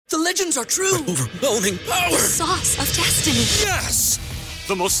The legends are true. Overwhelming power! Sauce of destiny. Yes!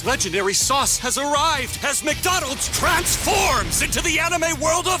 The most legendary sauce has arrived as McDonald's transforms into the anime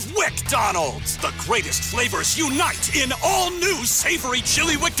world of WickDonald's. The greatest flavors unite in all new savory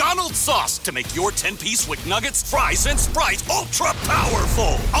chili McDonald's sauce to make your 10-piece Wick Nuggets, fries, and Sprite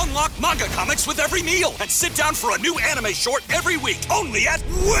ultra-powerful. Unlock manga comics with every meal and sit down for a new anime short every week only at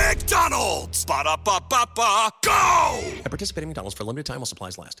WickDonald's. Ba-da-ba-ba-ba, go! At participating McDonald's for a limited time while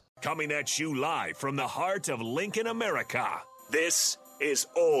supplies last. Coming at you live from the heart of Lincoln, America. This is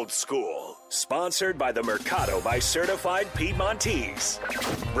Old School, sponsored by the Mercado by Certified Piedmontese.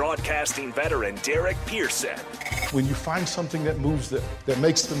 Broadcasting veteran Derek Pearson. When you find something that moves them, that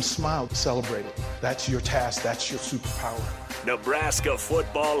makes them smile, celebrate it. That's your task. That's your superpower. Nebraska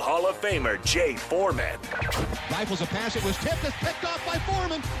Football Hall of Famer Jay Foreman. Rifles a pass. It was tipped. It's picked off by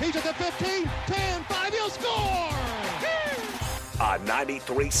Foreman. He's at the 15, 10, 5. He'll score! On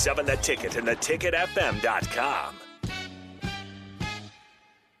 93.7 The Ticket and theticketfm.com.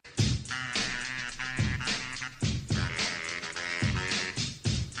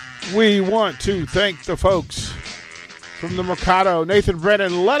 We want to thank the folks from the Mercado. Nathan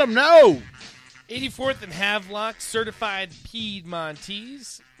Brennan, let them know. 84th and Havelock, certified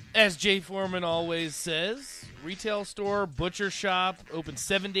Piedmontese. As Jay Foreman always says, retail store, butcher shop, open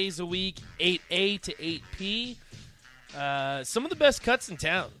 7 days a week, 8A to 8P. Some of the best cuts in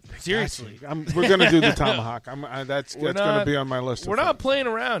town. Seriously. We're going to do the tomahawk. That's going to be on my list. We're not playing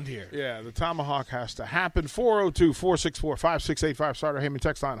around here. Yeah, the tomahawk has to happen. 402-464-5685. Starter Heyman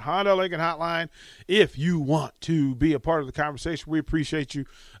text line. Honda Lincoln Hotline. If you want to be a part of the conversation, we appreciate you.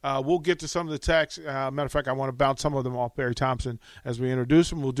 We'll get to some of the texts. Matter of fact, I want to bounce some of them off Barry Thompson as we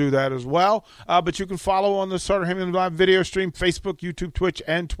introduce him. We'll do that as well. But you can follow on the Starter Heyman Live video stream, Facebook, YouTube, Twitch,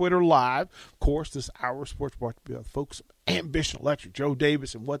 and Twitter Live. Of course, this hour of sports brought to you by folks Ambition Electric, Joe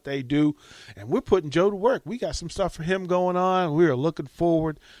Davis, and what they do. And we're putting Joe to work. We got some stuff for him going on. We are looking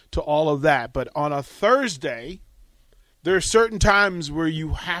forward to all of that. But on a Thursday, there are certain times where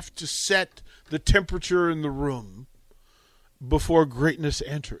you have to set the temperature in the room before greatness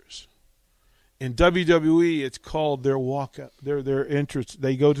enters. In WWE, it's called their walkout, their entrance.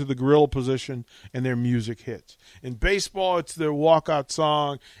 They go to the gorilla position and their music hits. In baseball, it's their walkout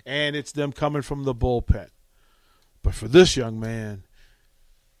song, and it's them coming from the bullpen. But for this young man,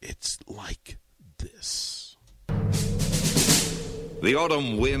 it's like this. The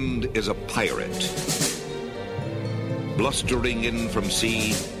autumn wind is a pirate, blustering in from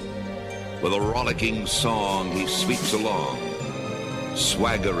sea. With a rollicking song, he sweeps along,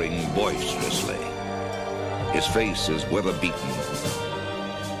 swaggering boisterously. His face is weather-beaten.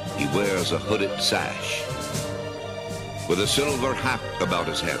 He wears a hooded sash with a silver hat about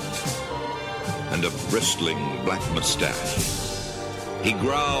his head and a bristling black mustache. He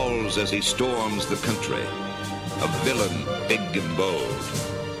growls as he storms the country, a villain big and bold.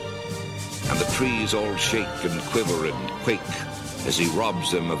 And the trees all shake and quiver and quake as he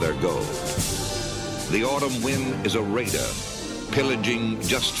robs them of their gold. The autumn wind is a raider, pillaging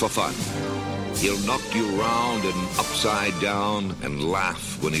just for fun. He'll knock you round and upside down and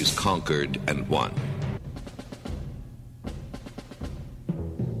laugh when he's conquered and won.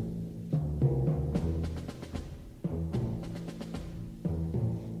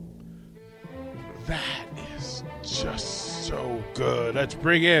 That is just so good. Let's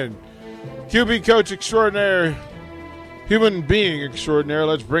bring in QB coach extraordinaire, human being extraordinaire.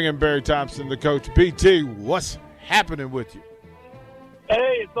 Let's bring in Barry Thompson, the coach. BT, what's happening with you?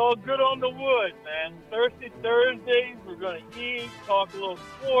 Hey, it's all good on the wood, man. Thursdays, we're going to eat, talk a little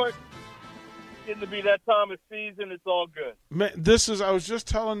sports. Getting to be that time of season, it's all good. Man, I was just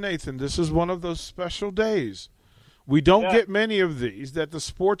telling Nathan, this is one of those special days. We don't get many of these that the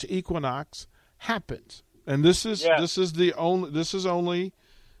sports equinox happens. And this is the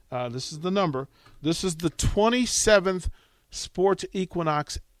number. This is the 27th sports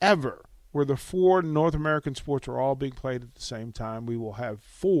equinox ever, where the 4 North American sports are all being played at the same time. We will have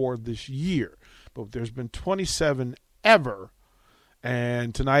 4 this year, but there's been 27 ever,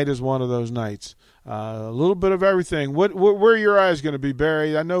 and tonight is one of those nights. A little bit of everything. Where are your eyes going to be,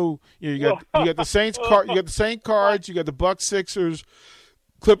 Barry? I know you got the Saints card, you got the Saints cards, you got the Bucks, Sixers,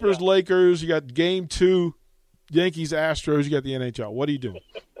 Clippers, Lakers. You got Game 2, Yankees, Astros. You got the NHL. What are you doing?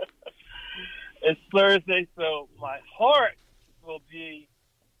 It's Thursday, so my heart will be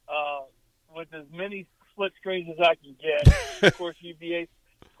with as many split screens as I can get. Of course, UVA's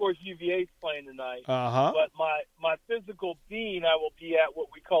playing tonight. But my physical being, I will be at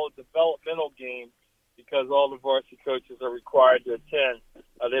what we call a developmental game because all the varsity coaches are required to attend.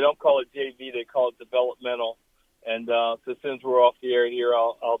 They don't call it JV; they call it developmental. And so as soon as we're off the air here,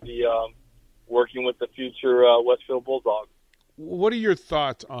 I'll be working with the future Westfield Bulldogs. What are your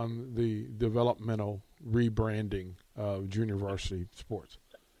thoughts on the developmental rebranding of junior varsity sports?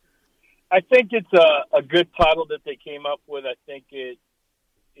 I think it's a good title that they came up with. I think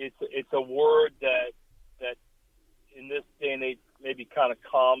it's a word that in this day and age maybe kind of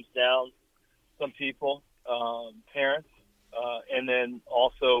calms down some people, parents, and then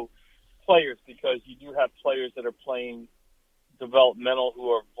also players, because you do have players that are playing developmental who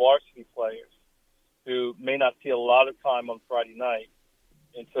are varsity players who may not see a lot of time on Friday night.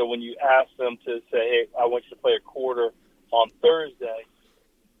 And so when you ask them to say, hey, I want you to play a quarter on Thursday,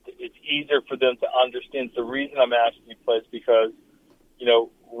 it's easier for them to understand. The reason I'm asking you to play is because,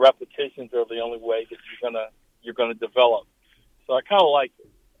 repetitions are the only way that you're gonna develop. So I kind of like it.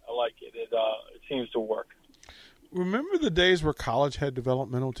 I like it. It seems to work. Remember the days where college had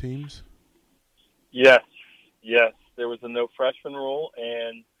developmental teams? Yes. There was a no freshman rule,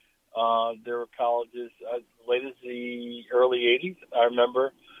 and there were colleges as late as the early 80s. I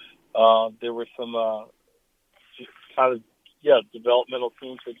remember there were some developmental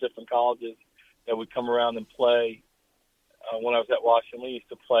teams for different colleges that would come around and play. When I was at Washington, we used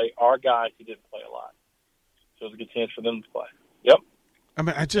to play our guys who didn't play a lot. So it was a good chance for them to play. Yep. I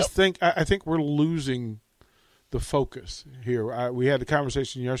mean, I think we're losing the focus here. We had the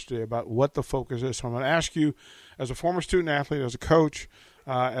conversation yesterday about what the focus is. So I'm going to ask you, as a former student athlete, as a coach,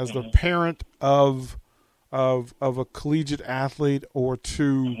 as the parent of a collegiate athlete or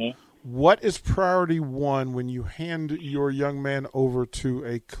two, what is priority one when you hand your young man over to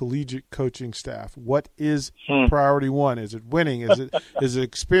a collegiate coaching staff? What is priority one? Is it winning? Is it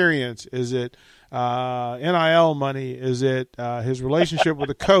experience? Is it NIL money? Is it his relationship with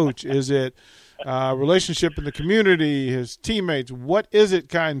the coach? Is it relationship in the community, his teammates? What is it,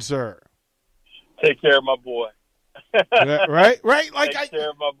 kind sir? Take care of my boy. Right? Like Take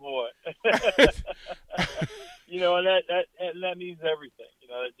care of my boy. And that means everything.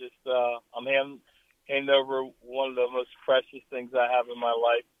 I'm handing over one of the most precious things I have in my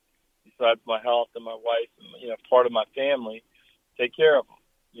life, besides my health and my wife, and part of my family. Take care of him,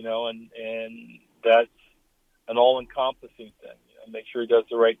 and that's an all-encompassing thing. Make sure he does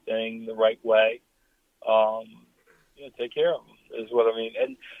the right thing the right way. Take care of him is what I mean.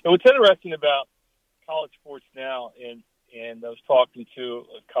 And what's interesting about college sports now, and I was talking to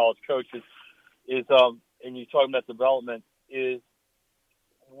college coaches, is and you're talking about development, is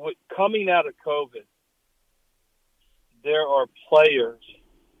coming out of COVID, there are players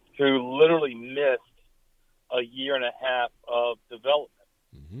who literally missed a year and a half of development.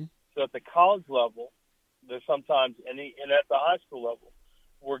 Mm-hmm. So at the college level, there's sometimes, and at the high school level,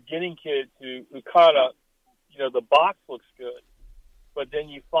 we're getting kids who kind of, the box looks good, but then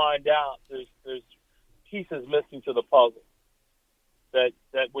you find out there's pieces missing to the puzzle that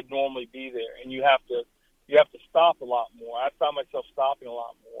would normally be there, and you have to stop a lot more. I found myself stopping a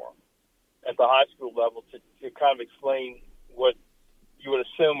lot more at the high school level to kind of explain what you would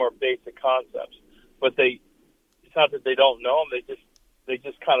assume are basic concepts, but it's not that they don't know them, they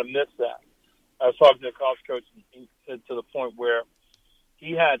just kind of miss that. I was talking to a college coach, and he said to the point where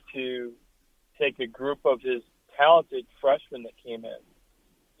he had to take a group of his talented freshmen that came in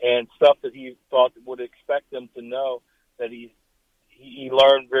and stuff that he thought would expect them to know, that he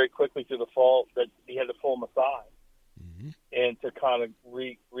learned very quickly through the fall, that he had to pull them aside and to kind of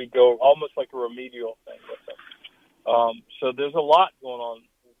re-go, almost like a remedial thing with them. So there's a lot going on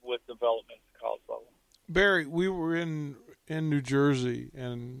with development at the college level. Barry, we were in New Jersey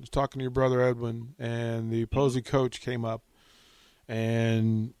and was talking to your brother Edwin, and the opposing coach came up,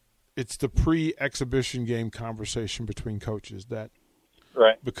 and it's the pre-exhibition game conversation between coaches that,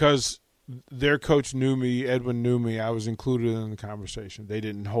 right, because their coach knew me, Edwin knew me, I was included in the conversation. They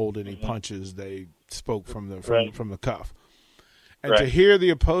didn't hold any punches. They spoke from the cuff. And to hear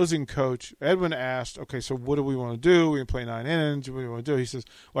the opposing coach, Edwin asked, okay, so what do we want to do? We can play 9 innings. What do we want to do? He says,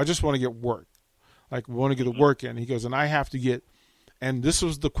 well, I just want to get work. Like, we want to get a work in. He goes, and I have to get, and this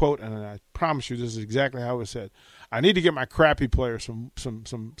was the quote, and I promise you this is exactly how it was said, I need to get my crappy players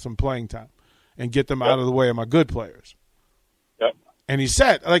some playing time and get them out of the way of my good players. Yep. And he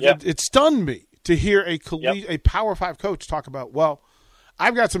said, it stunned me to hear a Power 5 coach talk about, well,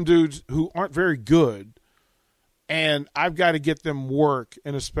 I've got some dudes who aren't very good, and I've got to get them work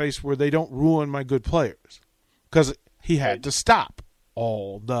in a space where they don't ruin my good players. Because he had to stop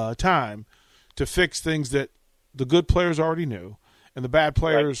all the time to fix things that the good players already knew and the bad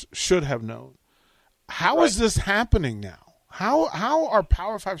players should have known. How is this happening now? How are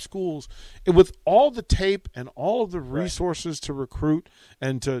Power 5 schools, with all the tape and all of the resources to recruit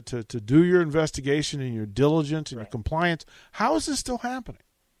and to do your investigation and your diligence and your compliance, how is this still happening?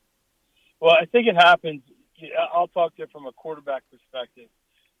 Well, I think it happens. I'll talk to it from a quarterback perspective.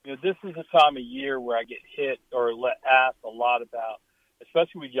 This is a time of year where I get hit or asked a lot about,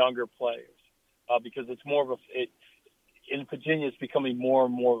 especially with younger players, because it's more of in Virginia, it's becoming more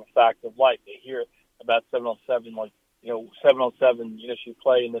and more of a fact of life. They hear about 7-on-7, 7-on-7, should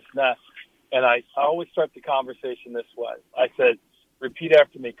play in this and that. And I always start the conversation this way. I said, repeat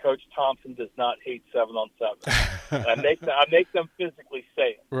after me, Coach Thompson does not hate 7-on-7. I make them physically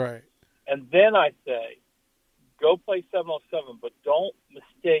say it. Right. And then I say, go play 7-on-7, but don't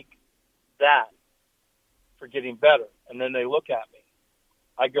mistake that for getting better. And then they look at me.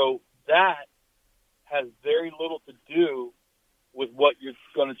 I go, that has very little to do with what you're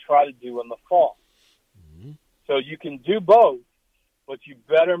going to try to do in the fall. Mm-hmm. So you can do both, but you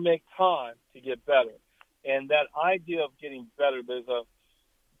better make time to get better. And that idea of getting better, there's a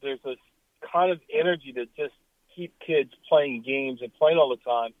kind of energy to just keep kids playing games and playing all the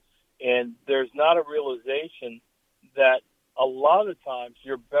time. And there's not a realization that a lot of times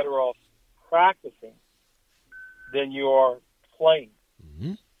you're better off practicing than you are playing.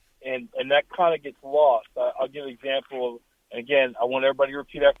 Mm-hmm. And that kind of gets lost. I'll give an example of, and again, I want everybody to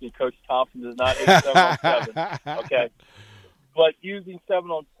repeat after me, Coach Thompson does not hate 7-on-7. Okay? But using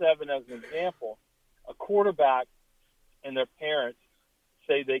 7-on-7 as an example, a quarterback and their parents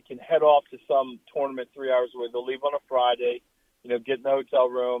say they can head off to some tournament 3 hours away. They'll leave on a Friday, get in the hotel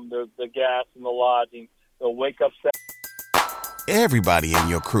room, the gas and the lodging. They'll wake up. Everybody in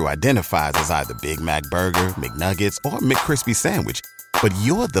your crew identifies as either Big Mac Burger, McNuggets, or McCrispy Sandwich. But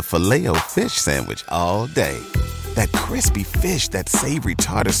you're the Filet-O-Fish Sandwich all day. That crispy fish, that savory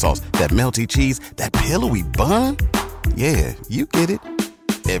tartar sauce, that melty cheese, that pillowy bun. Yeah, you get it.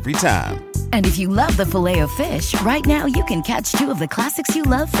 Every time. And if you love the Filet-O-Fish, right now you can catch two of the classics you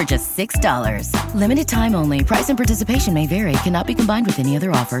love for just $6. Limited time only. Price and participation may vary. Cannot be combined with any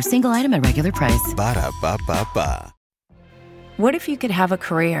other offer. Single item at regular price. Ba-da-ba-ba-ba. What if you could have a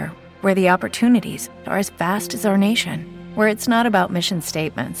career where the opportunities are as vast as our nation, where it's not about mission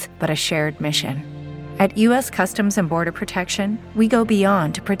statements, but a shared mission? At U.S. Customs and Border Protection, we go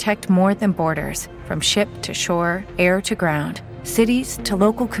beyond to protect more than borders. From ship to shore, air to ground, cities to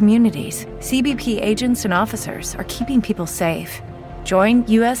local communities, CBP agents and officers are keeping people safe. Join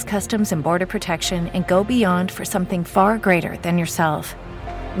U.S. Customs and Border Protection and go beyond for something far greater than yourself.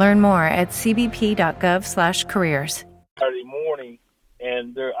 Learn more at cbp.gov/careers. Saturday morning,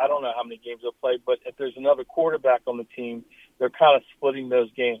 and I don't know how many games they'll play, but if there's another quarterback on the team, they're kind of splitting those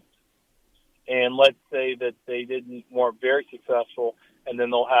games. And let's say that they weren't very successful, and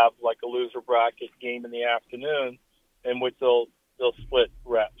then they'll have like a loser bracket game in the afternoon, in which they'll split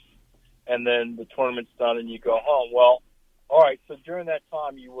reps, and then the tournament's done, and you go home. Well, all right. So during that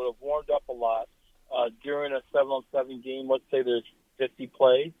time, you would have warmed up a lot. During a 7-on-7 game, let's say there's 50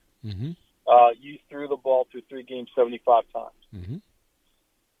 plays. Mm-hmm. You threw the ball through 3 games 75 times. Mm-hmm.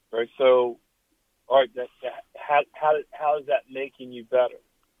 Right. So, all right. How is that making you better?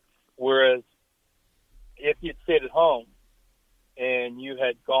 Whereas if you'd stayed at home and you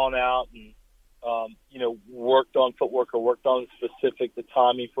had gone out and worked on footwork or worked on the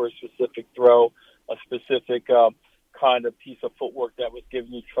timing for a specific throw, a specific kind of piece of footwork that was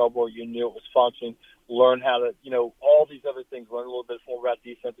giving you trouble, or you knew it was functioning, learn how to, all these other things, learn a little bit more about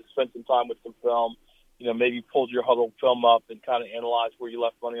defense, spend some time with some film, maybe pulled your huddle film up and kind of analyzed where you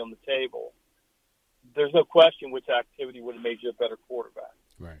left money on the table. There's no question which activity would have made you a better quarterback.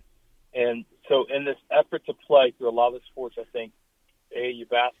 Right. And so in this effort to play through a lot of sports, I think, AAU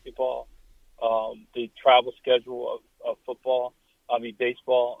basketball, the travel schedule of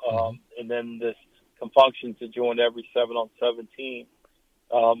baseball, and then this compunction to join every 7-on-7 team,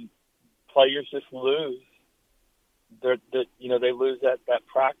 players just lose. They lose that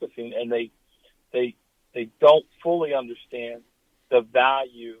practicing, and they don't fully understand the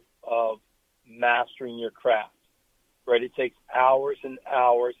value of mastering your craft. Right? It takes hours and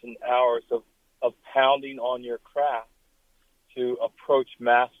hours and hours of pounding on your craft to approach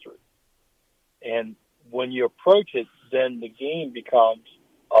mastery. And when you approach it, then the game becomes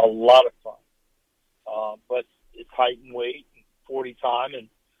a lot of fun. But it's height and weight, 40 time, and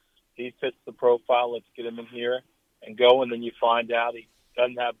he fits the profile. Let's get him in here and go. And then you find out he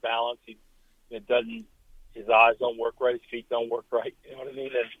doesn't have balance. His eyes don't work right. His feet don't work right. You know what I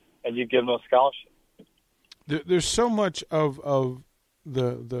mean? And you give him a scholarship. There's so much of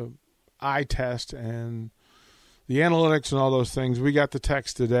the eye test and the analytics and all those things. We got the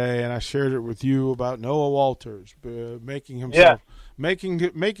text today, and I shared it with you about Noah Walters making himself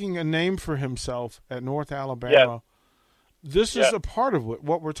making a name for himself at North Alabama. This is a part of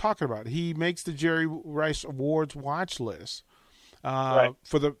what we're talking about. He makes the Jerry Rice Awards watch list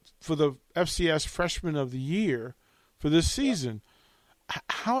for the FCS Freshman of the Year for this season.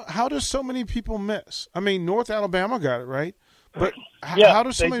 How does so many people miss? I mean, North Alabama got it right, but how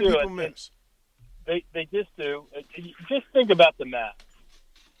do so many people miss? They just do. Just think about the math.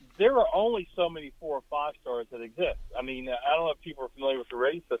 There are only so many 4 or 5 stars that exist. I mean, I don't know if people are familiar with the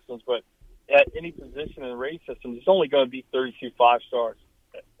rating systems, but at any position in the rating system, there's only going to be 32 5 stars.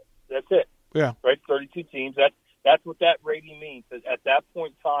 That's it. Yeah. Right? 32 teams. That's what that rating means. At that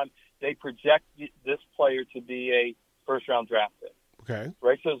point in time, they project this player to be a first-round draft pick. Okay.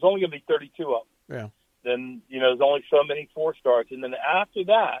 Right? So there's only going to be 32 of them. Yeah. Then, there's only so many 4 stars. And then after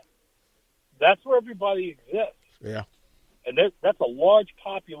that, that's where everybody exists. Yeah. And that's a large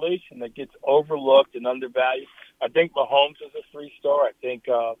population that gets overlooked and undervalued. I think Mahomes is a 3-star. I think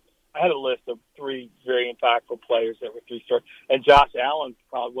I had a list of 3 very impactful players that were 3-stars. And Josh Allen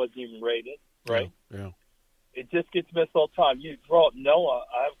probably wasn't even rated, right? Yeah. It just gets missed all the time. You throw out Noah.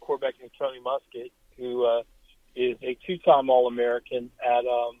 I have a quarterback named Tony Muskett, who is a 2-time All-American at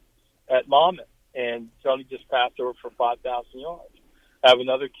Monmouth. And Tony just passed over for 5,000 yards. I have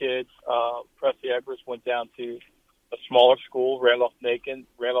another kid, Presley Everest, went down to a smaller school, Randolph-Macon,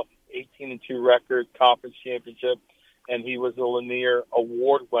 18-2 record, conference championship, and he was a Lanier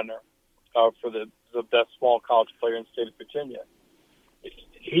Award winner for the best small college player in the state of Virginia.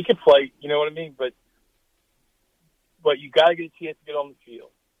 He could play, you know what I mean? But you got to get a chance to get on the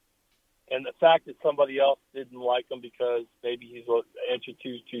field. And the fact that somebody else didn't like him because maybe he's an inch or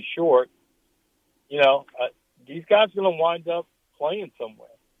two too short, these guys are going to wind up playing somewhere.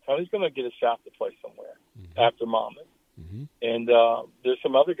 Tony's going to get a shot to play somewhere after Monmouth. Mm-hmm. And there's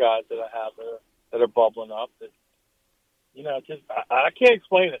some other guys that I have that are bubbling up that, I can't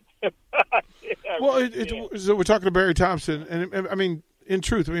explain it. So we're talking to Barry Thompson, and I mean, in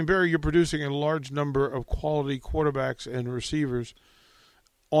truth, Barry, you're producing a large number of quality quarterbacks and receivers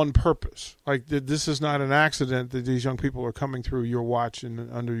on purpose. Like, this is not an accident that these young people are coming through your watch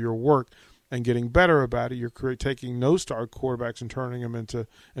and under your work and getting better about it. You're taking no-star quarterbacks and turning them into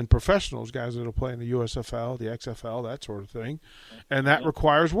professionals, guys that will play in the USFL, the XFL, that sort of thing. And that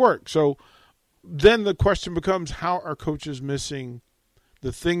requires work. So then the question becomes, how are coaches missing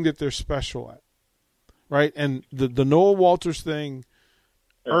the thing that they're special at, right? And the Noah Walters thing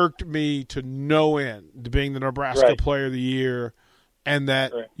irked me to no end, being the Nebraska Player of the Year, and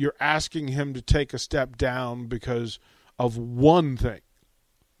that you're asking him to take a step down because of one thing.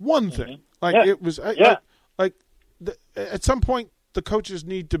 It was at some point the coaches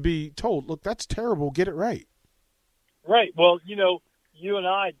need to be told, look, that's terrible. Get it right. Right. Well, you and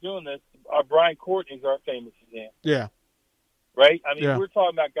I doing this, Brian Courtney's our famous example. Yeah. Right? I mean, we're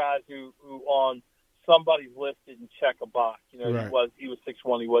talking about guys who on somebody's list didn't check a box. He was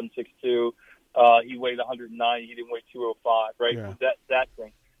 6'1", he wasn't 6'2". He weighed 190, he didn't weigh 205, right? Yeah. That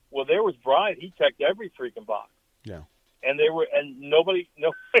thing. Well, there was Brian, he checked every freaking box. Yeah. And nobody,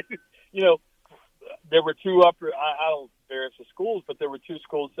 there were 2 upper, I don't embarrass the schools, but there were 2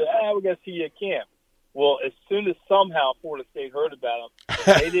 schools that said, we got to see you at camp. Well, as soon as somehow Florida State heard about him,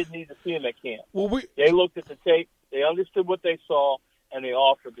 they didn't need to see him at camp. Well, they looked at the tape, they understood what they saw, and they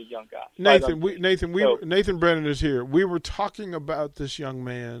offered the young guy. Nathan Brennan is here. We were talking about this young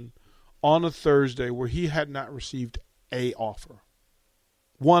man on a Thursday where he had not received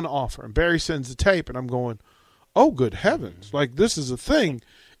one offer. And Barry sends the tape, and I'm going, oh, good heavens, like this is a thing.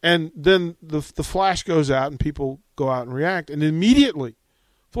 And then the flash goes out, and people go out and react, and immediately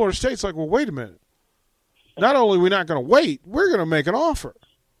Florida State's like, well, wait a minute. Not only are we not going to wait, we're going to make an offer.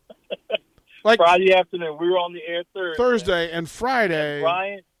 Like Friday afternoon, we were on the air Thursday and Friday.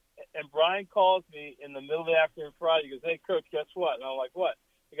 And Brian calls me in the middle of the afternoon Friday. He goes, "Hey, Coach, guess what?" And I'm like, "What?"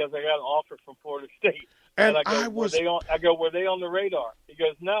 Because I got an offer from Florida State. And I go, were they on the radar? He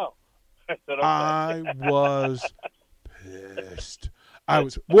goes, "No." I said, "Okay." I was pissed.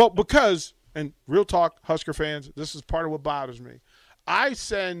 Because, and real talk, Husker fans, this is part of what bothers me. I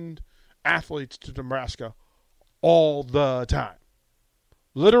send athletes to Nebraska all the time.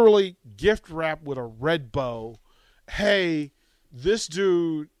 Literally gift wrap with a red bow. Hey, this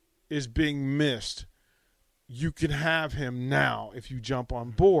dude is being missed. You can have him now if you jump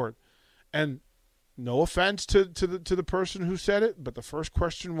on board. And no offense to the person who said it, but the first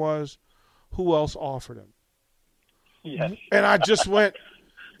question was, who else offered him? Yes. And I just went,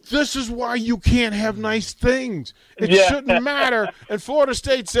 This is why you can't have nice things. It shouldn't matter. And Florida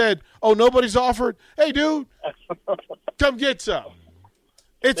State said, "Oh, nobody's offered. Hey, dude, come get some."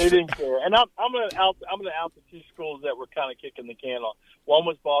 They didn't care. And I'm going to out the two schools that were kind of kicking the can on. One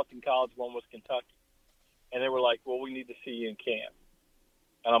was Boston College, one was Kentucky. And they were like, "Well, we need to see you in camp."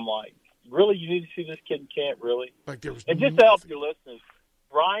 And I'm like, "Really? You need to see this kid in camp, really?" Like there was and just to help your listeners,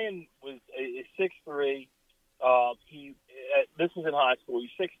 Brian was a 6'3". This was in high school.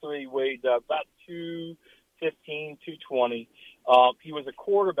 He's 6'3", weighed about 215, 220. He was a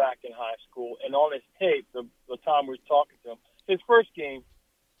quarterback in high school. And on his tape, the time we were talking to him, his first game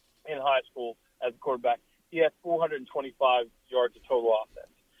in high school as a quarterback, he had 425 yards of total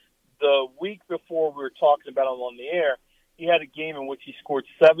offense. The week before we were talking about him on the air, he had a game in which he scored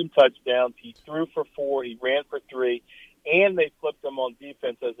 7 touchdowns. He threw for 4. He ran for 3. And they flipped him on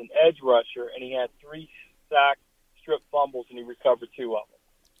defense as an edge rusher, and he had 3 sacks, strip fumbles, and he recovered 2 of them.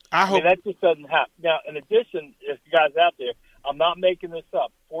 I mean, that just doesn't happen. Now, in addition, if you guys out there, I'm not making this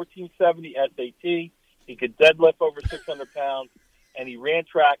up. 1470 SAT. He could deadlift over 600 pounds, and he ran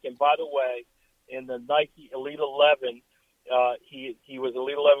track. And by the way, in the Nike Elite 11, he was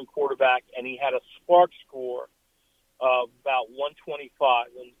Elite 11 quarterback, and he had a spark score of about 125.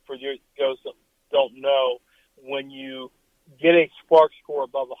 And for those that don't know, when you get a spark score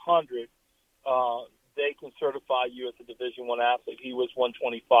above 100, they can certify you as a Division I athlete. He was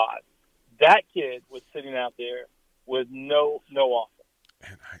 125. That kid was sitting out there with no offer.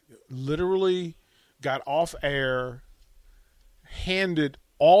 And I literally got off air, handed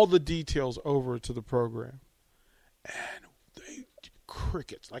all the details over to the program, and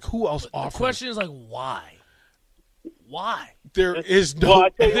crickets. Like, who else offered? The question is, like, why? Why? There is no.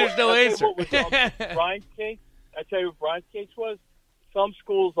 There's no answer. Brian's case. I tell you what Brian's case was. Some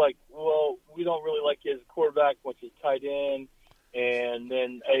schools like, well, we don't really like you as a quarterback, want you tight end, and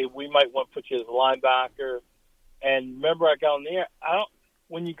then hey, we might want to put you as a linebacker. And remember, I got on the air.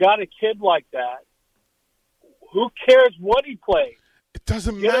 When you got a kid like that, who cares what he plays? It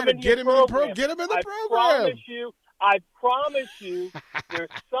doesn't matter. Get him in the program. Get him in the program. I promise you, there's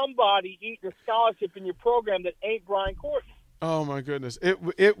somebody eating a scholarship in your program that ain't Brian Courtney. Oh my goodness! It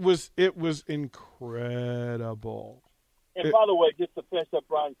was incredible. And by the way, just to finish up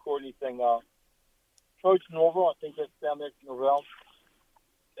Brian Courtney thing, Coach Norvell, I think that's down there, Norvell.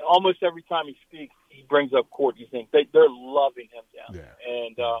 Almost every time he speaks, he brings up Courtney's name. They're loving him down there,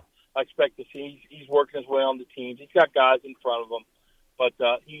 and I expect to see he's working his way on the teams. He's got guys in front of him, but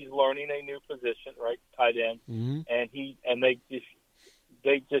he's learning a new position, right, tight end, and they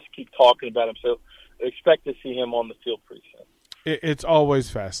just keep talking about him. So expect to see him on the field pretty soon. It's always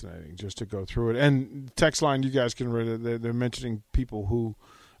fascinating just to go through it. And text line, you guys can read it. They're mentioning people who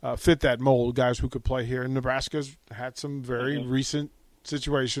fit that mold, guys who could play here. And Nebraska's had some very recent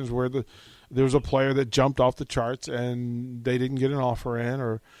situations where there was a player that jumped off the charts and they didn't get an offer in,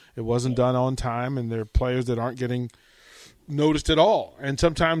 or it wasn't done on time, and there are players that aren't getting noticed at all. And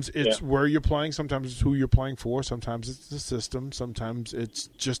sometimes it's where you're playing, sometimes it's who you're playing for, sometimes it's the system, sometimes it's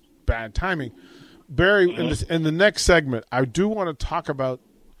just bad timing. Barry, in the next segment, I do want to talk about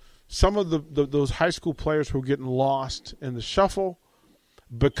some of those high school players who are getting lost in the shuffle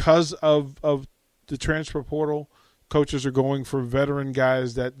because of the transfer portal. Coaches are going for veteran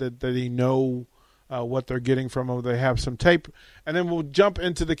guys that they know what they're getting from them. They have some tape. And then we'll jump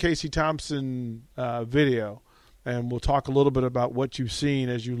into the Casey Thompson video, and we'll talk a little bit about what you've seen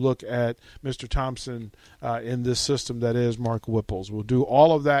as you look at Mr. Thompson in this system that is Mark Whipple's. We'll do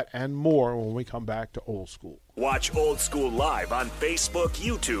all of that and more when we come back to Old School. Watch Old School live on Facebook,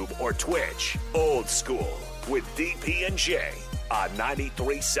 YouTube, or Twitch. Old School with DP and J on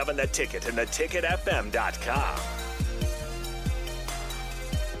 93.7 The Ticket and theticketfm.com.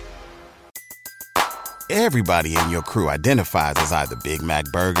 Everybody in your crew identifies as either Big Mac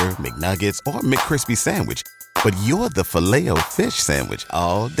Burger, McNuggets, or McCrispy Sandwich. But you're the Filet-O-Fish Sandwich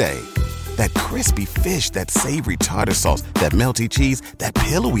all day. That crispy fish, that savory tartar sauce, that melty cheese, that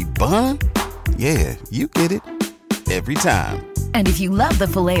pillowy bun. Yeah, you get it. Every time. And if you love the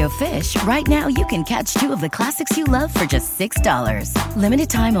Filet-O-Fish, right now you can catch 2 of the classics you love for just $6. Limited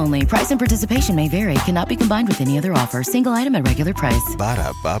time only. Price and participation may vary. Cannot be combined with any other offer. Single item at regular price.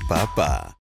 Ba-da-ba-ba-ba.